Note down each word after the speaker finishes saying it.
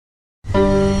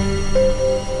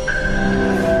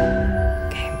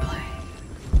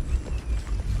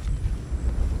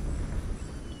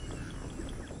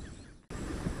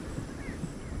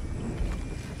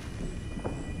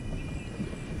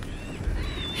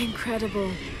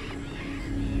Incredible.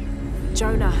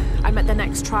 Jonah, I'm at the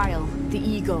next trial, the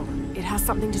Eagle. It has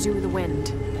something to do with the wind.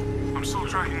 I'm still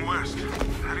tracking west,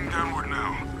 heading downward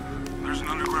now. There's an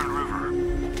underground river.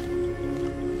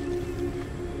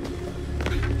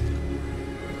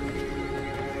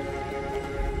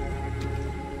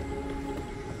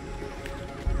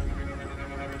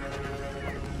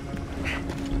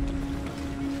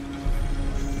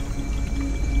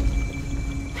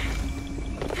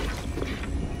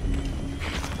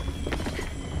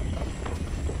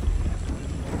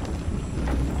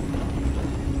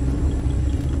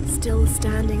 Still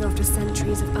standing after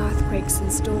centuries of earthquakes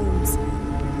and storms.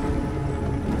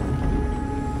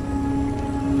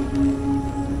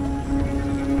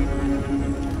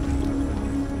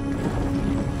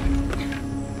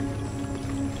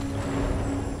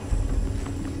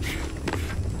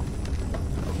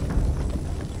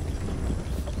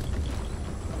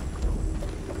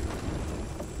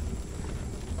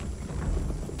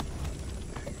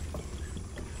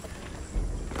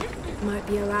 Might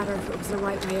be a ladder if it was the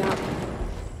right way up.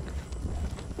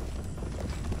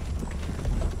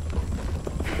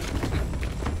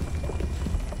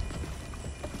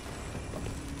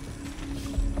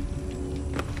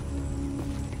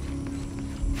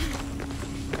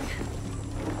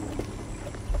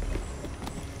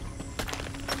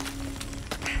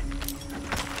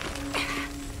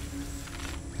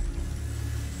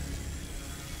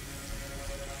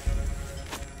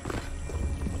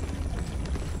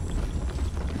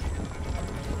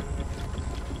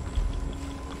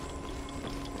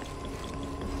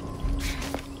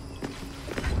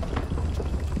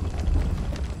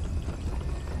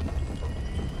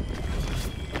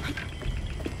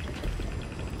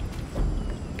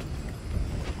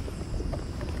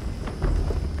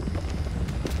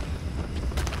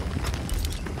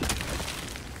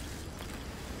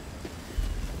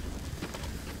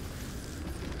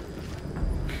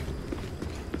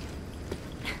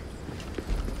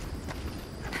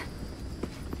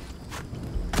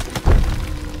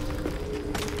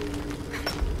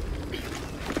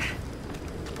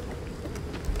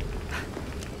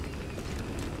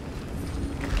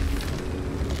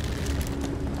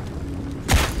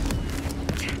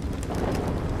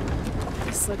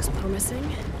 This looks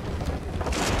promising.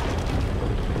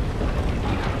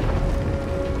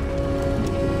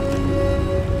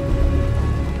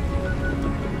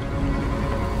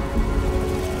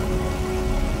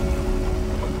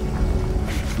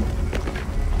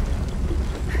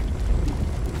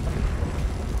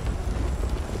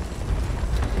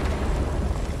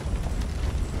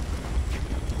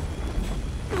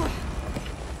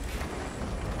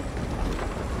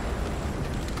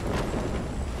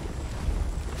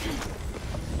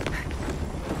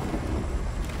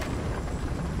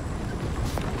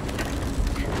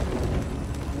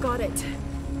 Got it.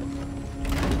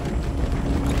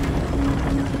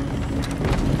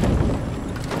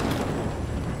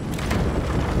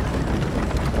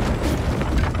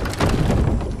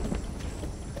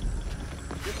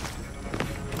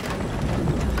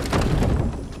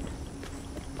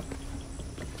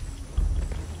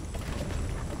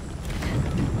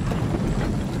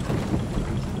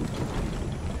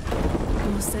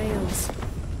 More sails.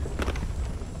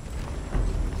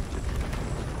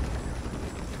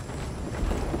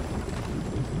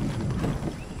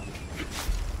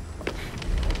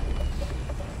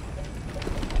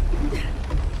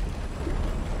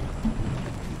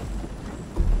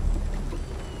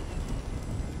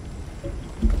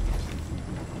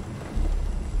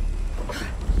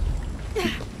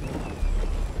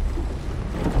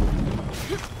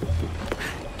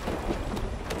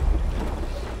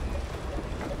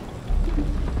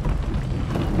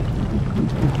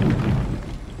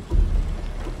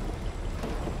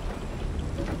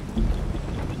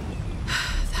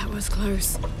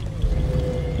 Close.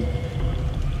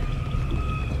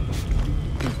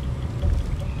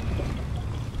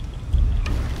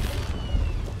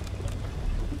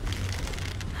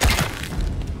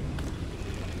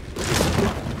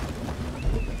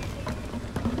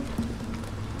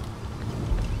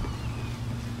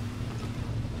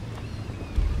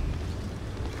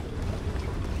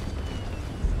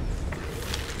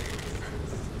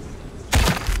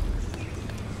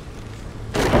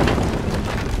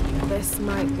 This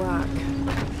might work.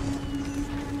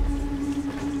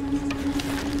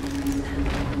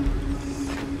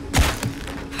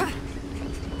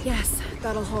 Yes,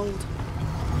 that'll hold.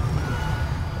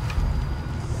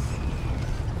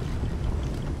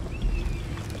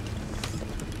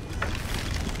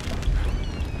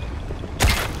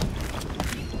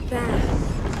 There.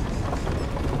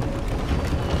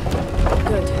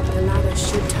 Good. The ladder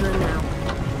should turn now.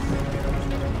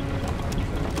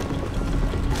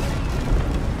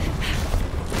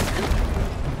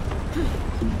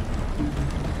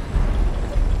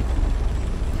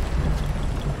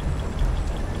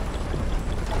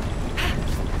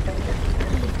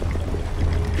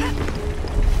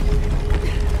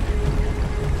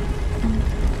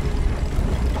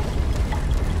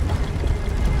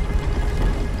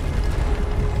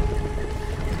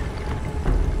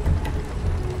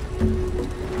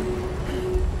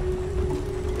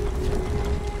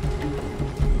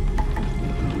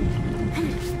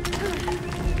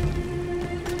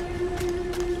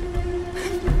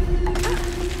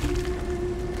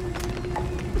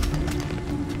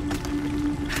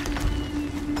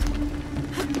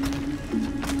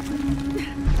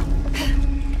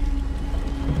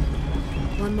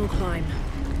 One more climb.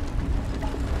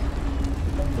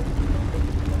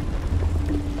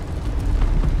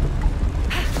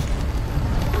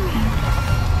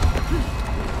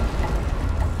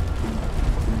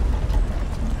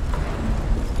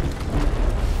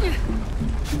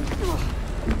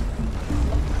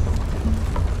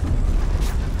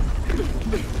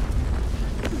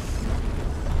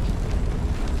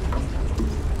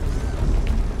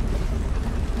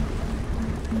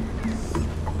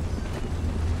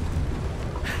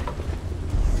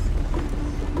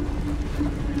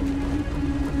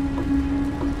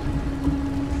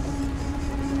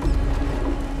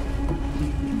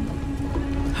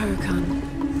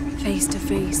 Face to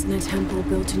face in a temple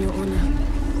built in your honor.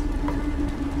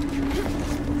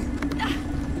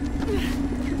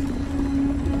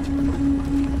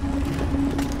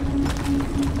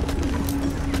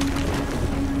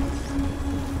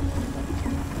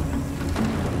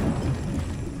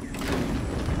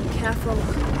 Careful.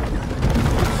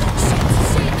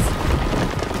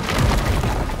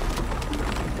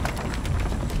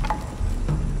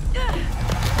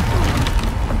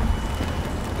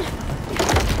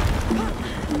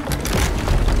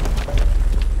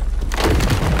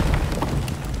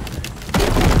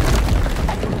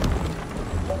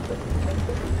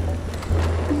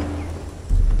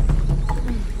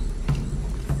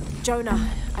 Jonah,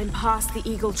 I'm past the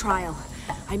Eagle Trial.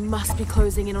 I must be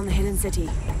closing in on the hidden city.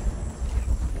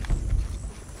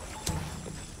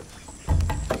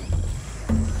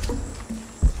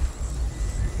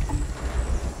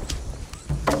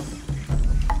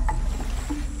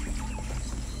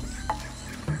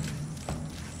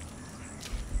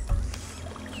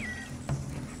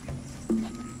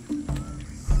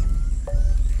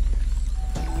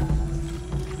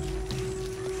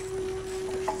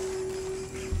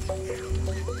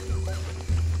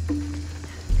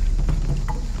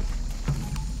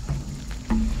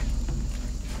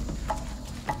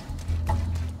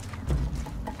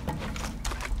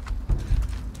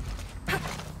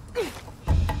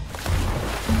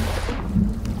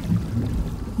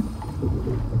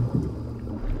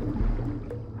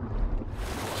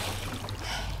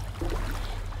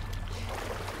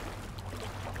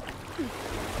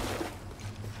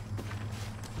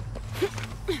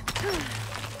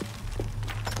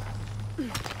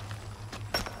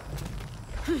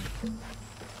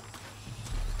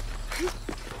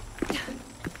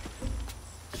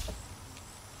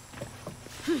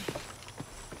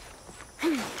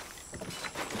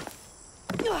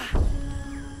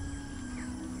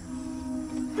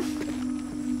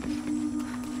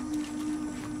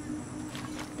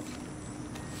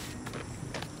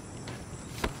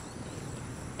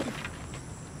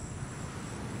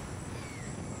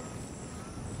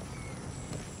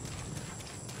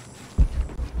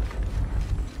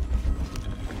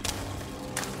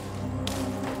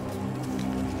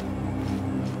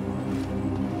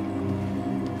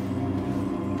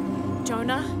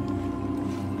 Jonah?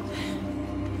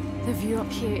 The view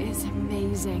up here is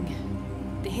amazing.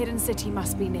 The hidden city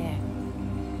must be near.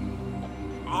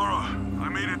 Lara, I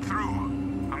made it through.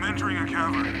 I'm entering a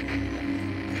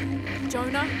cavern.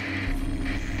 Jonah?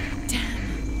 Damn.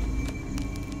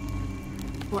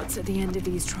 What's at the end of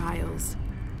these trials?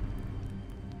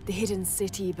 The hidden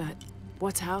city, but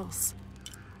what else?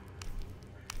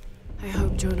 I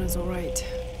hope Jonah's all right.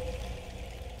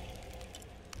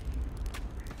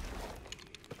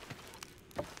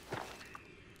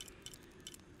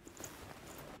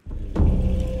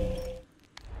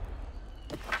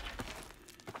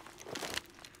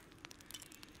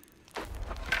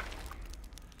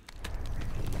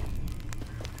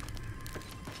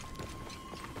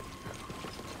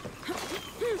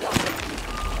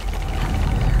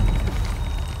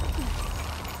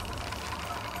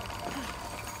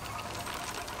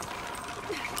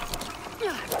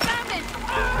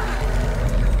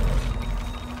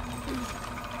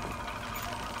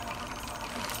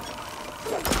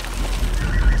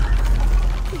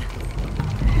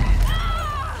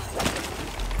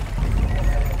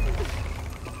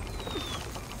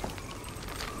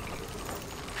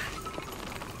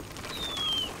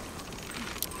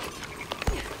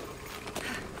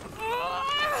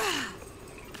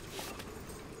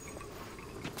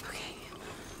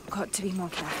 to be more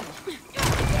careful.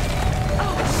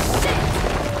 Oh, shit!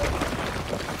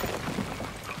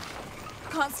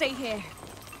 Can't stay here.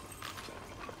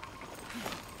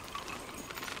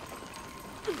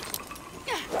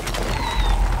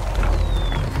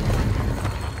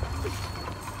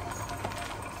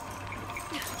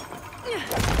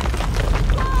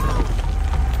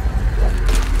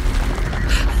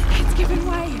 It's giving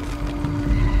way.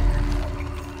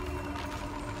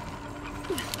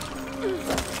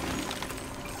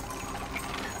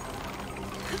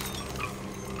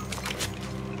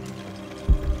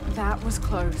 That was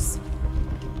close.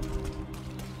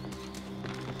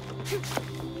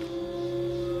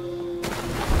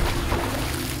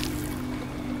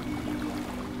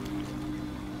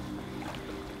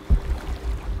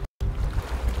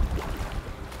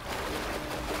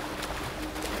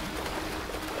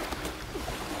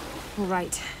 All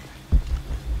right.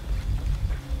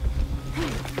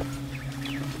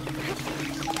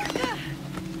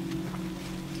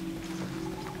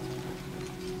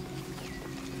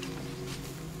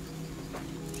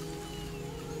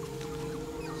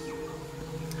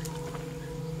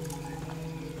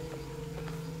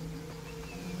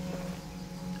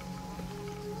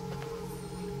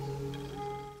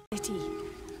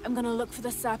 I'm gonna look for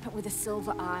the serpent with a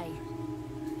silver eye.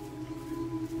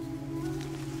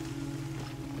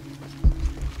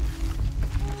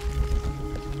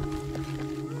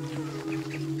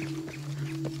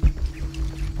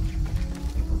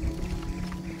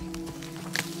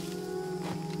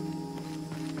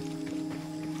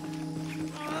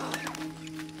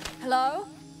 Hello?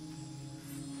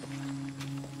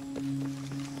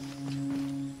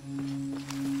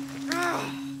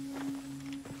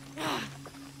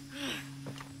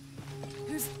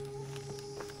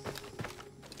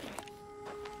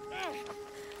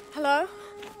 Hello?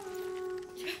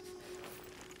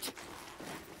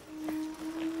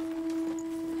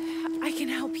 I can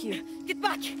help you. Get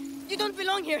back! You don't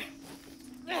belong here!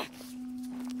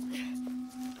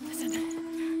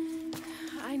 Listen,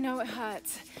 I know it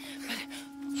hurts, but...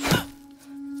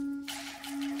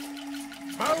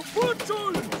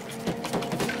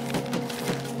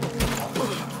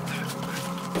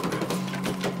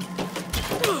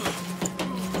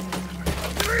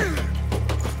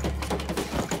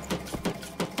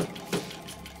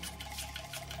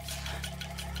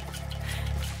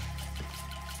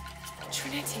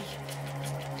 Trinity.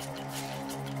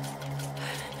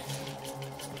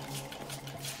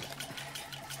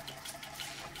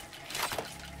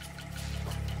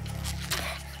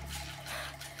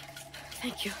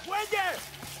 Thank you. ¡Cuelgue!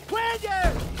 ¡Cuelgue!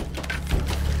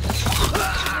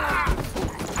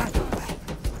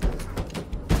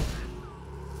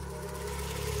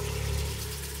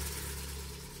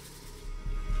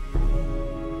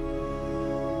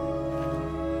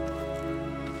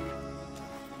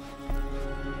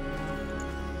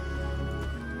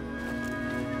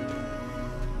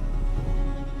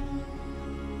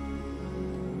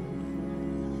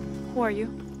 Who are you?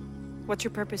 What's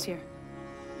your purpose here?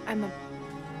 I'm a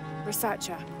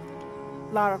researcher.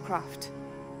 Lara Croft.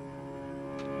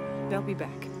 They'll be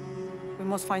back. We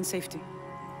must find safety.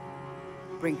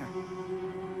 Bring her.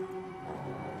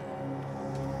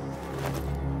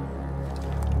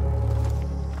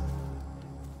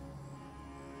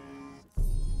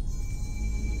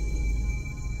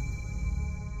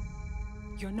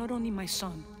 You're not only my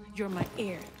son, you're my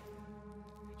heir.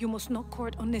 You must not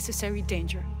court unnecessary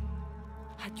danger.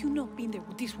 Had you not been there,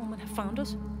 would this woman have found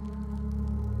us?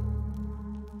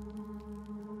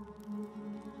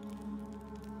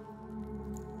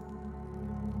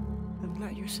 I'm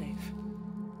glad you're safe.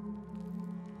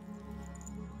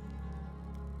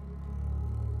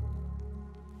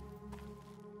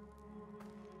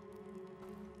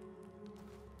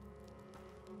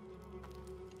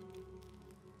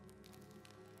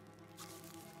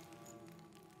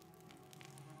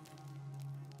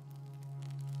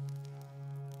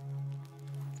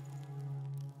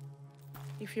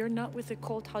 If you're not with the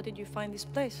cult, how did you find this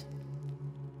place?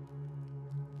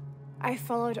 I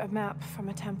followed a map from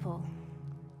a temple.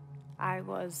 I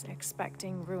was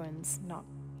expecting ruins, not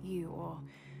you or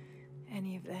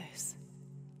any of this.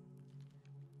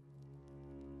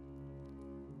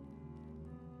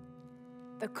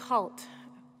 The cult,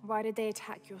 why did they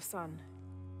attack your son?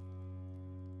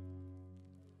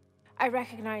 I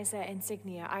recognize their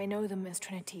insignia. I know them as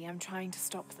Trinity. I'm trying to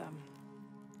stop them.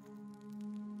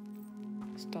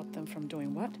 Stop them from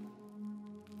doing what?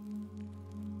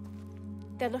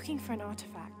 They're looking for an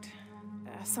artifact.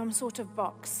 Some sort of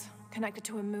box connected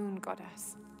to a moon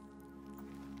goddess.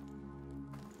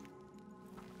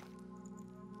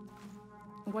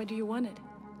 Why do you want it?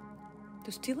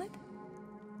 To steal it?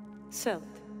 Sell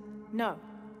it? No.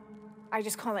 I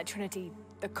just can't let Trinity,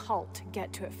 the cult,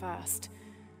 get to it first.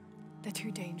 They're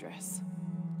too dangerous.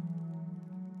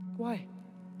 Why?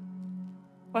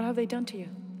 What have they done to you?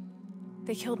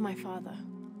 They killed my father.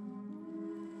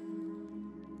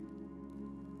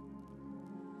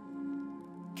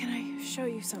 Can I show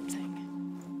you something?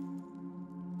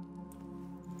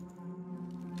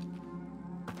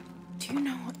 Do you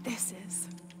know what this is?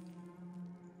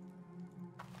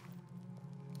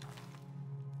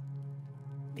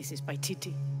 This is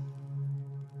Paititi.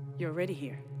 You're already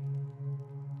here.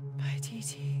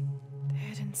 Paititi, the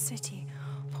hidden city.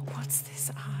 But what's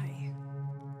this eye?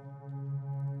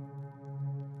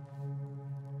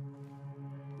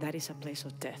 That is a place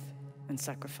of death and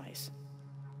sacrifice.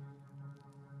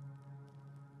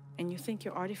 And you think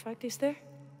your artifact is there?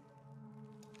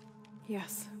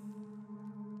 Yes.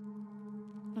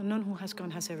 No, none who has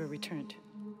gone has ever returned.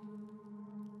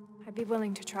 I'd be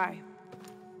willing to try.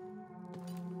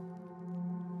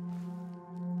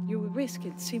 You would risk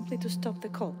it simply to stop the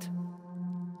cult.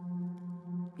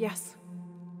 Yes.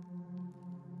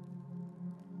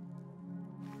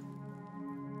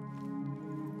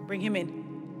 Bring him in.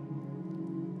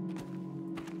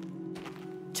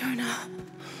 Jonah.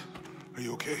 Are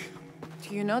you okay?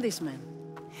 Do you know this man?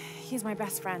 He's my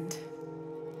best friend.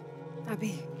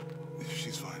 Abby.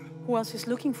 She's fine. Who else is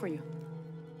looking for you?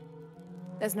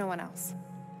 There's no one else.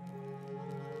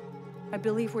 I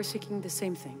believe we're seeking the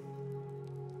same thing.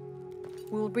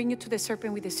 We will bring you to the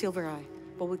serpent with the silver eye,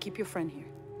 but we'll keep your friend here.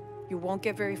 You won't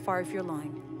get very far if you're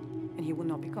lying, and he will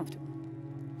not be comfortable.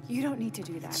 You don't need to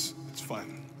do that. It's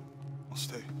fine. I'll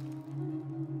stay.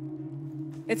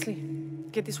 Etzli,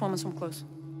 get this woman some clothes.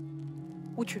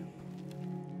 Uchu,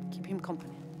 keep him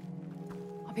company.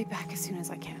 I'll be back as soon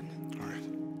as I can. All right.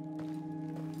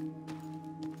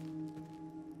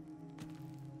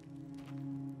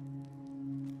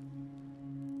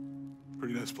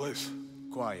 Pretty nice place.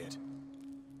 Quiet.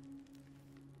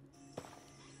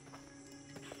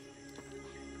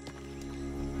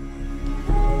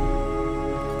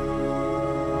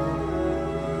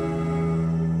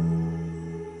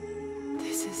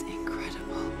 This is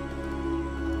incredible.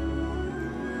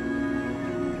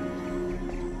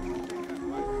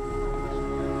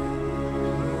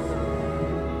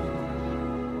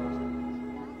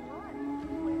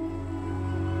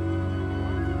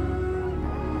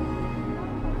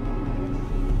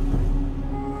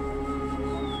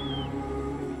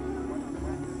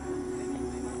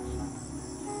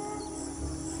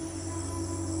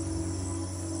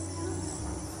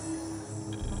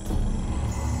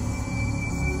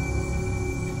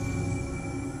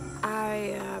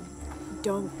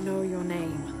 Don't know your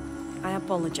name. I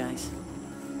apologize.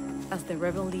 As the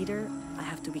rebel leader, I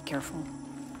have to be careful.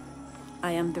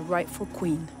 I am the rightful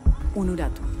queen,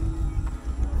 Unuratu.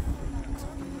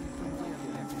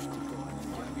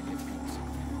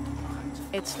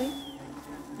 Etzli,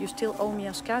 you still owe me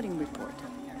a scouting report.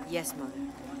 Yes,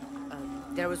 Mother.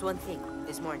 There was one thing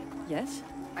this morning. Yes?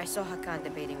 I saw Hakan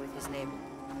debating with his neighbor.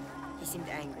 He seemed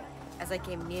angry. As I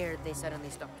came near, they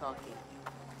suddenly stopped talking.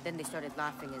 Then they started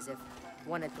laughing as if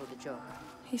one had told a joke.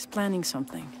 He's planning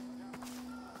something.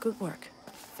 Good work.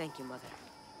 Thank you, Mother.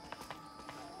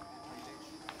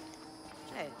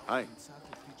 Hey. Hi.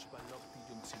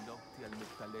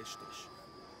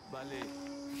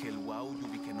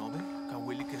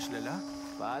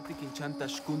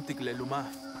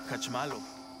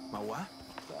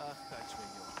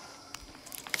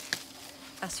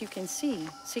 As you can see,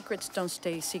 secrets don't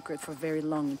stay secret for very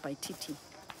long in Paititi.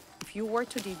 If you were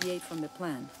to deviate from the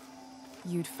plan,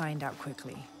 You'd find out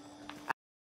quickly.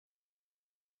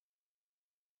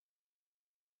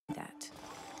 That.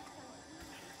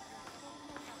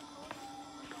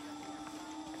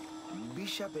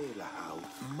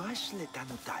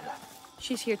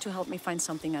 she's here to help me find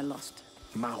something I lost.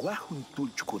 You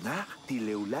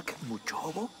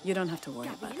don't have to worry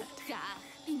about that.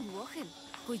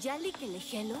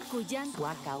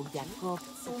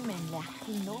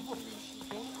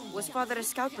 Was Father a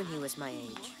scout when he was my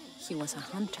age? He was a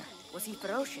hunter. Was he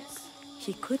ferocious?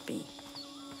 He could be,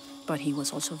 but he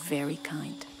was also very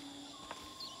kind.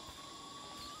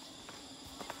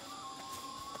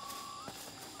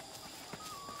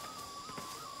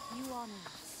 You honor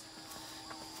us.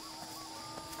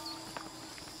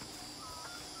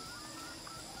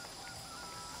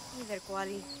 Hey there,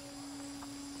 Kwali.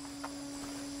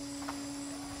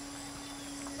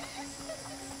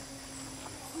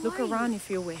 Look around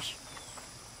if you wish.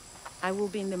 I will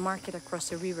be in the market across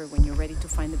the river when you're ready to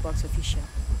find the box of Isha.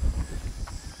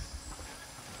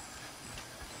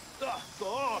 Oh,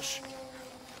 gosh!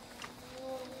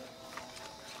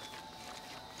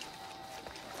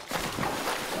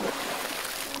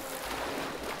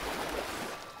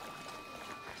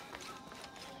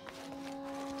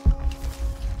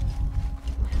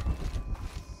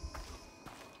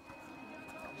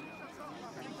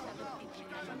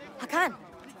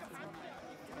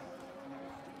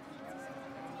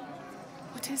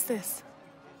 What is this?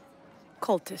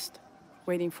 Cultist,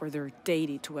 waiting for their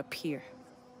deity to appear.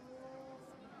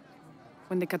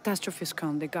 When the catastrophes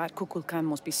come, the god Kukulkan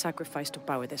must be sacrificed to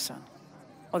power the sun.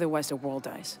 Otherwise, the world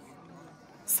dies.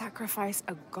 Sacrifice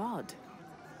a god?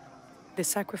 The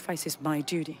sacrifice is my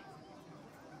duty.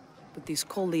 But this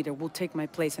cult leader will take my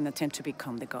place and attempt to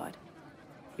become the god.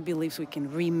 He believes we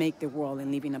can remake the world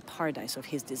and live in a paradise of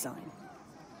his design.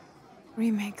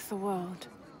 Remake the world?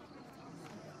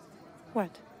 What?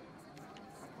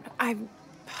 I've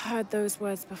heard those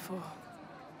words before.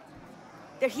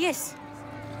 There he is!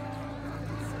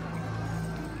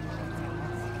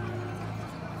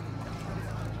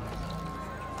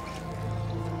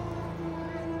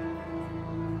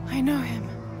 I know him.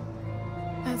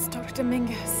 That's Dr.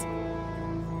 Dominguez.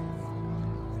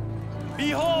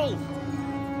 Behold!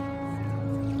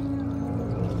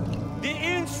 The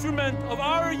instrument of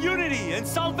our unity and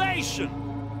salvation!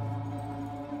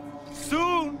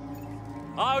 Soon,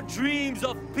 our dreams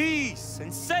of peace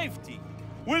and safety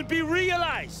will be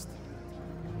realized!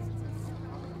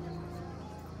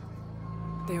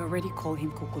 They already call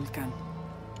him Kukulkan.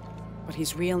 But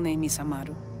his real name is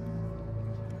Amaru.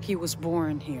 He was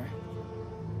born here,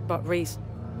 but raised,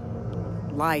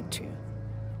 lied to,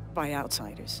 by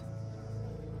outsiders.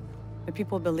 The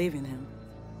people believe in him.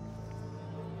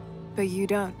 But you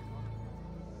don't.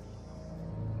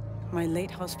 My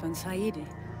late husband, Saidi,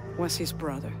 was his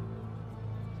brother.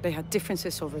 They had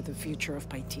differences over the future of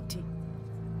Paititi.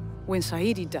 When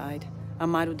Saidi died,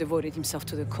 Amaru devoted himself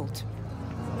to the cult.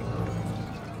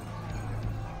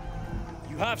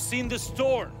 You have seen the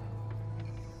storm.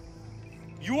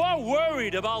 You are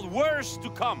worried about worse to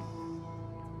come.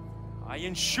 I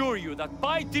assure you that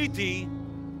Paititi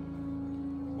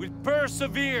will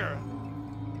persevere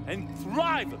and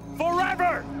thrive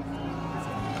forever!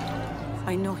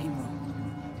 I know he will.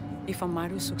 If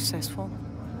Amaru is successful,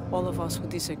 all of us who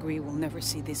disagree will never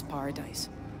see this paradise.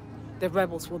 The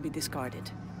rebels will be discarded.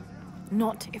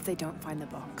 Not if they don't find the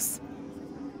box.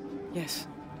 Yes.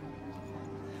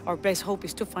 Our best hope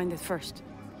is to find it first.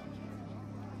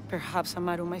 Perhaps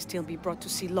Amaru might still be brought to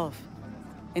see love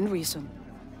and reason.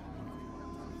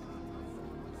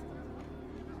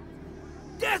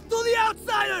 Death to the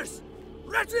outsiders!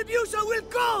 Retribution will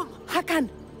come! Hakan!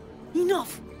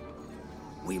 Enough!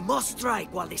 We must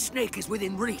strike while the snake is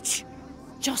within reach.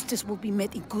 Justice will be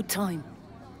met in good time.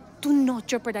 Do not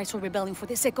jeopardize our rebellion for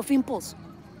the sake of impulse.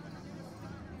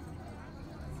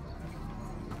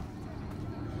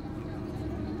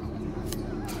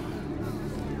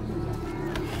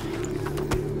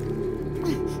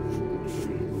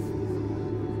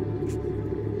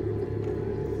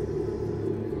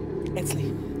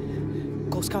 Etzli,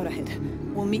 go scout ahead.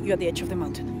 We'll meet you at the edge of the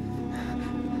mountain.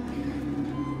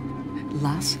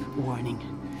 Last warning.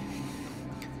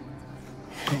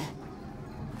 Go.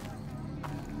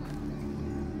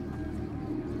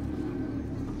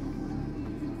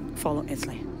 Follow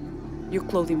Etzli. Your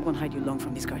clothing won't hide you long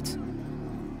from these guards.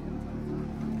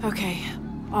 Okay,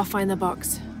 I'll find the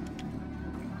box.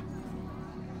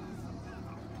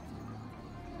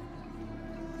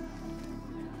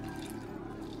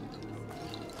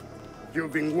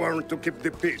 You've been warned to keep the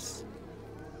peace.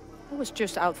 I was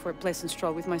just out for a pleasant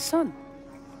stroll with my son.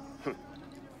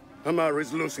 Amaru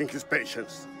is losing his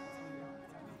patience.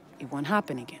 It won't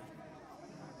happen again.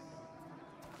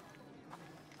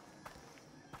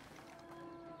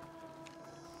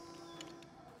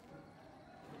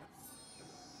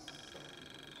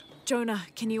 Jonah,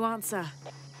 can you answer?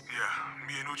 Yeah,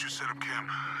 me and Uchu set up camp.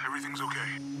 Everything's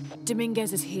okay.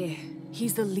 Dominguez is here.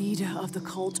 He's the leader of the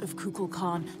cult of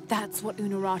Kukulkan. That's what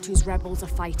Unuratu's rebels are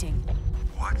fighting.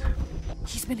 What?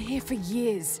 He's been here for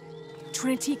years.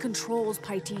 Trinity controls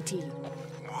Paititi.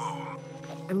 Whoa.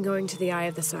 I'm going to the Eye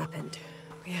of the Serpent.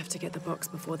 We have to get the box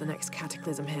before the next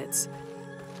cataclysm hits.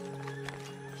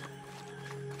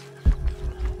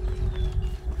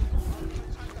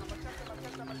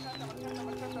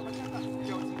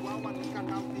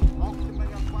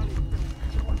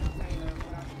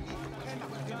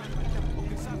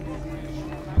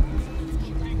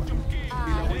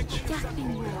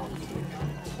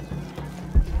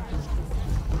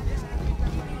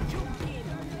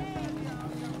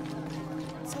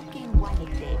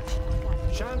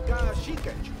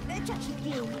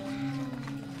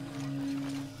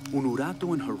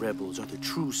 Unuratu and her rebels are the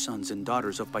true sons and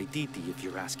daughters of Paititi, if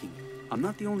you're asking. I'm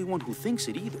not the only one who thinks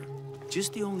it either.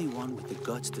 Just the only one with the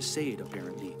guts to say it,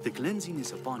 apparently. The cleansing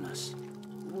is upon us.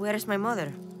 Where's my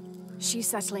mother? She's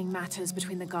settling matters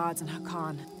between the guards and her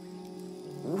Khan.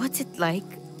 What's it like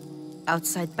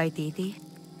outside Paititi?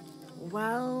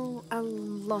 Well, a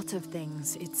lot of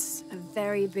things. It's a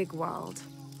very big world.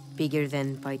 Bigger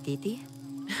than Paititi?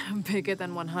 Bigger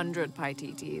than 100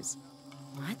 Paititis.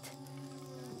 What?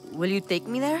 Will you take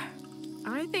me there?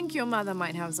 I think your mother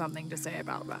might have something to say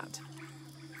about that.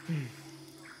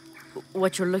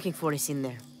 What you're looking for is in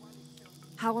there.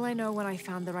 How will I know when I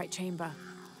found the right chamber?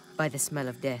 By the smell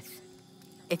of death.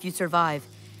 If you survive,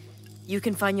 you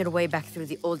can find your way back through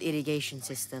the old irrigation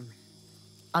system.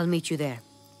 I'll meet you there.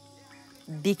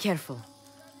 Be careful.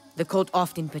 The cult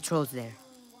often patrols there.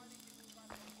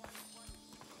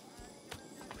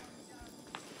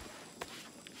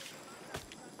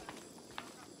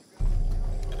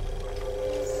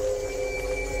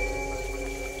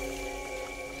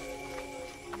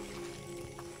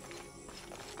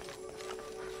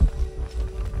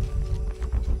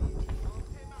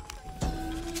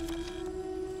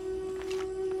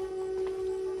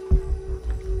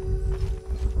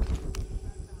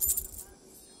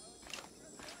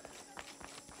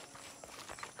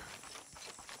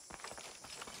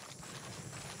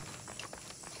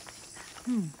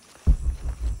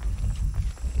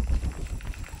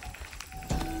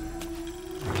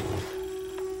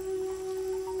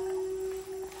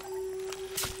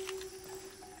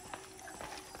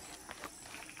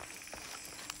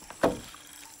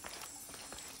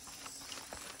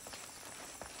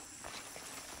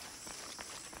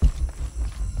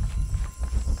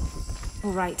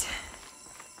 All right.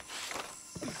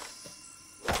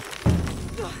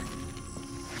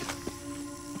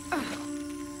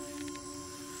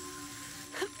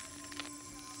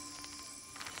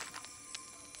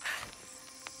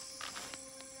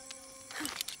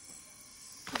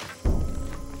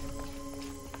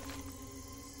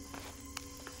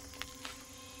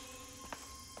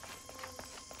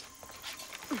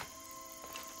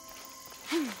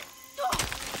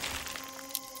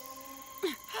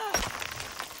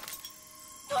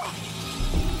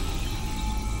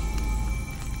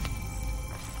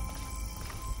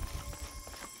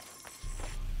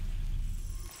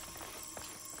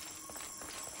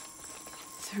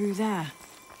 Through there.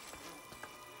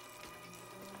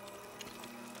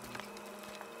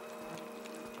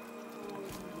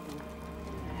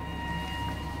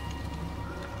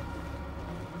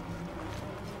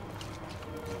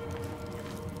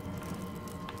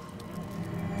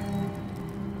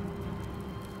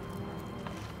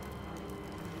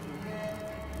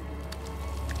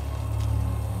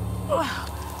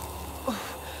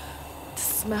 The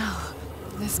smell.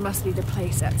 This must be the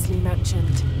place Etsley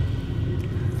mentioned.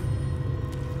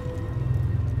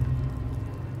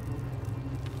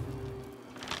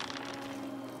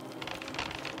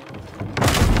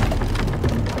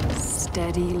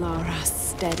 Steady, Lara,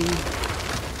 steady.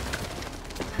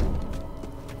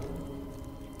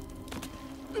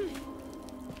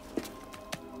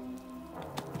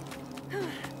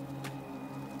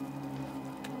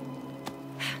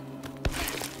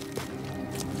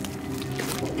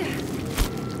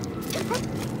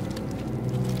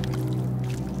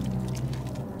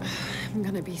 I'm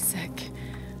gonna be sick.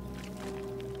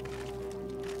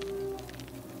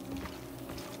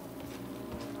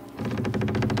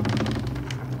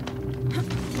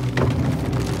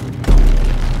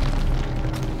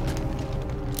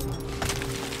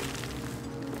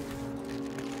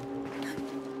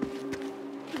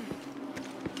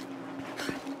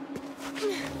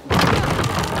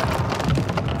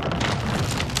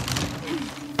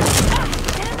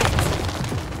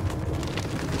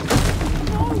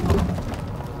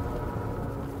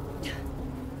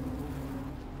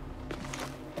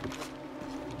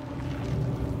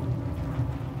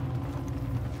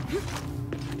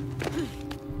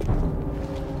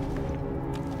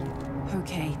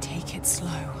 Okay, take it slow.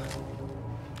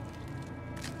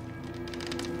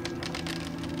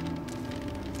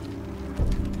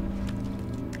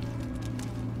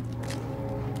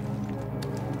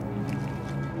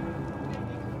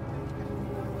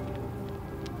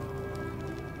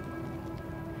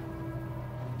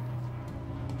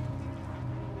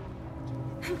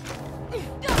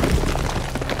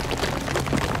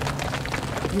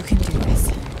 You can do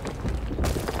this.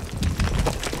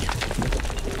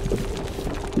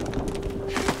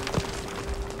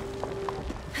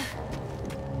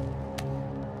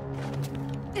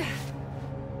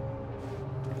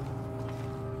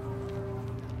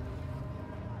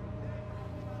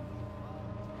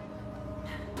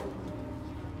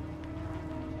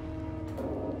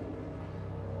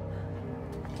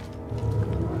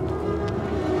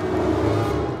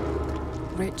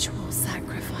 Ritual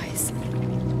sacrifice.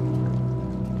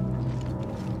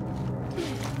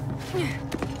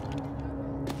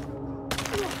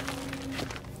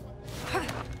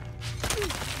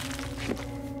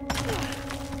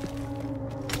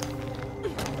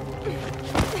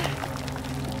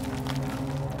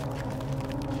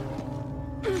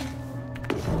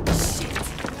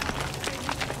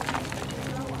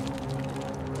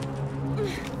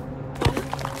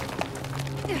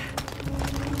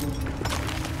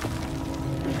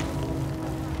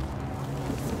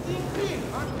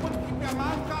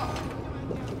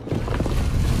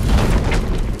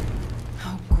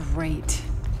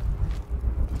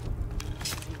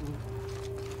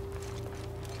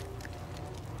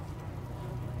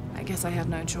 guess I have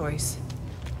no choice.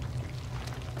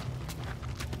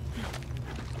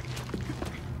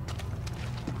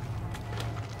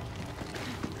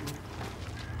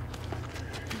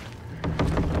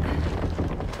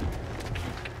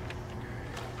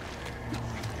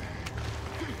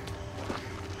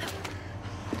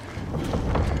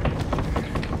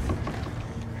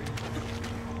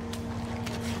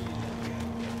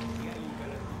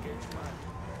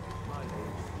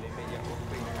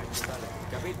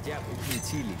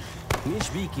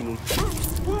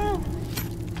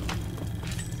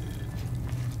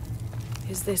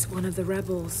 Is this one of the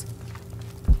rebels?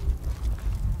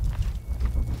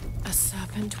 A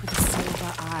serpent with a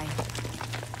silver eye.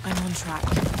 I'm on track.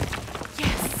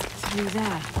 Yes, through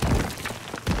there.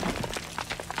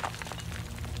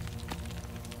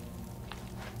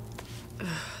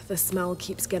 Ugh, the smell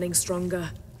keeps getting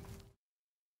stronger.